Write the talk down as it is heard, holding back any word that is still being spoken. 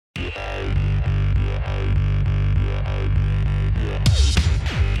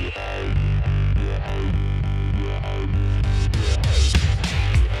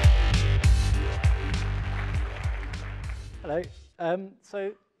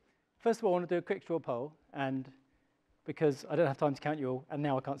So first of all, I want to do a quick straw poll, and because I don't have time to count you all, and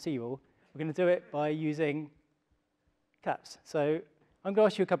now I can't see you all, we're going to do it by using claps. So I'm going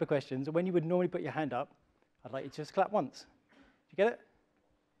to ask you a couple of questions, and when you would normally put your hand up, I'd like you to just clap once. Do you get it?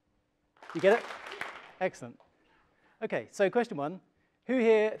 You get it? Excellent. Okay, so question one. Who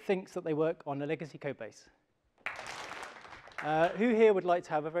here thinks that they work on a legacy code base? Who here would like to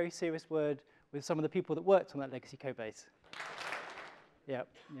have a very serious word with some of the people that worked on that legacy code base? Yeah.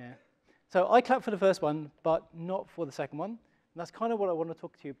 So I clapped for the first one, but not for the second one. And that's kind of what I want to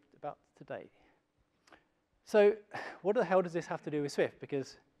talk to you about today. So what the hell does this have to do with Swift?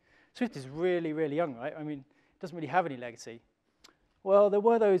 Because Swift is really, really young, right? I mean, it doesn't really have any legacy. Well, there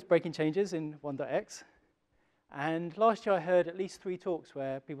were those breaking changes in 1.x. And last year I heard at least 3 talks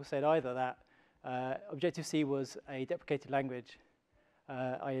where people said either that Objective-C was a deprecated language,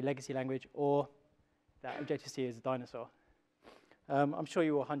 i.e. legacy language, or that Objective-C is a dinosaur. I'm sure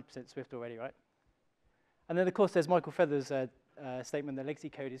you're 100% Swift already, right? And then, of course, there's Michael Feather's statement that legacy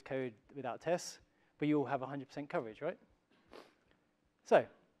code is code without tests, but you all have 100% coverage, right? So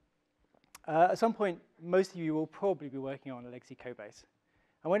at some point, most of you will probably be working on a legacy code base.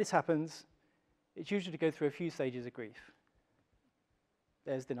 And when this happens, it's usually to go through a few stages of grief.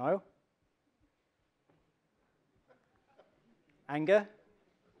 There's denial, anger,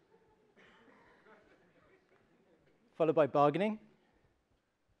 followed by bargaining,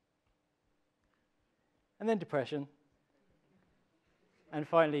 and then depression, and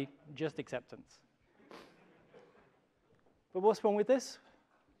finally, just acceptance. But what's wrong with this?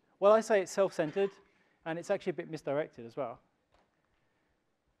 Well, I say it's self-centered, and it's actually a bit misdirected as well.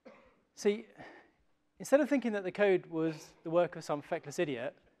 See, instead of thinking that the code was the work of some feckless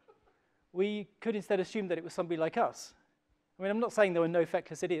idiot, we could instead assume that it was somebody like us. I mean, I'm not saying there were no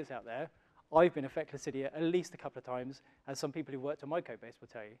feckless idiots out there. I've been a feckless idiot at least a couple of times, as some people who worked on my code base will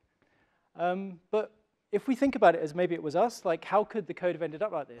tell you. But if we think about it as maybe it was us, like how could the code have ended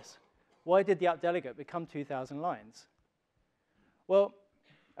up like this? Why did the app delegate become 2,000 lines? Well,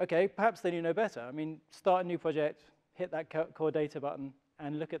 okay, perhaps they knew no better. I mean, start a new project, hit that core data button,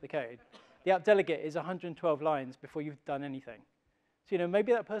 and look at the code. The app delegate is 112 lines before you've done anything. So,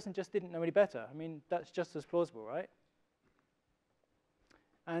 maybe that person just didn't know any better. I mean, that's just as plausible, right?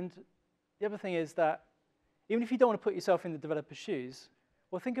 And the other thing is that even if you don't want to put yourself in the developer's shoes,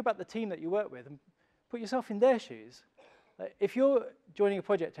 well, think about the team that you work with and put yourself in their shoes. If you're joining a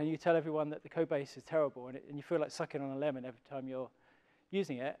project and you tell everyone that the code base is terrible and you feel like sucking on a lemon every time you're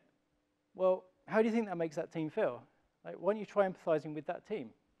using it, well, how do you think that makes that team feel? Like, why don't you try empathizing with that team?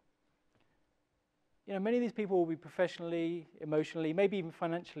 Many of these people will be professionally, emotionally, maybe even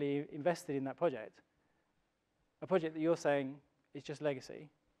financially invested in that project, a project that you're saying is just legacy.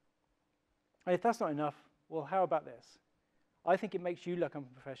 And if that's not enough, well, how about this? I think it makes you look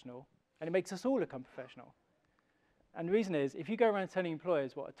unprofessional, and it makes us all look unprofessional. And the reason is, if you go around telling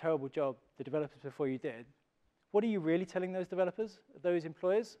employers what a terrible job the developers before you did, what are you really telling those developers, those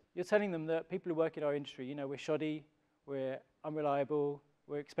employers? You're telling them that people who work in our industry, we're shoddy, we're unreliable,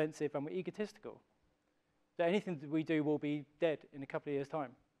 we're expensive, and we're egotistical. That anything that we do will be dead in a couple of years'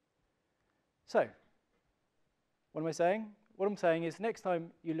 time. So, what am I saying? What I'm saying is, next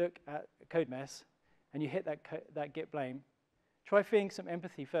time you look at a code mess and you hit that git blame, try feeling some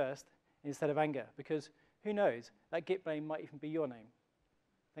empathy first instead of anger, because who knows, that git blame might even be your name.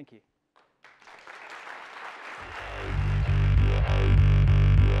 Thank you.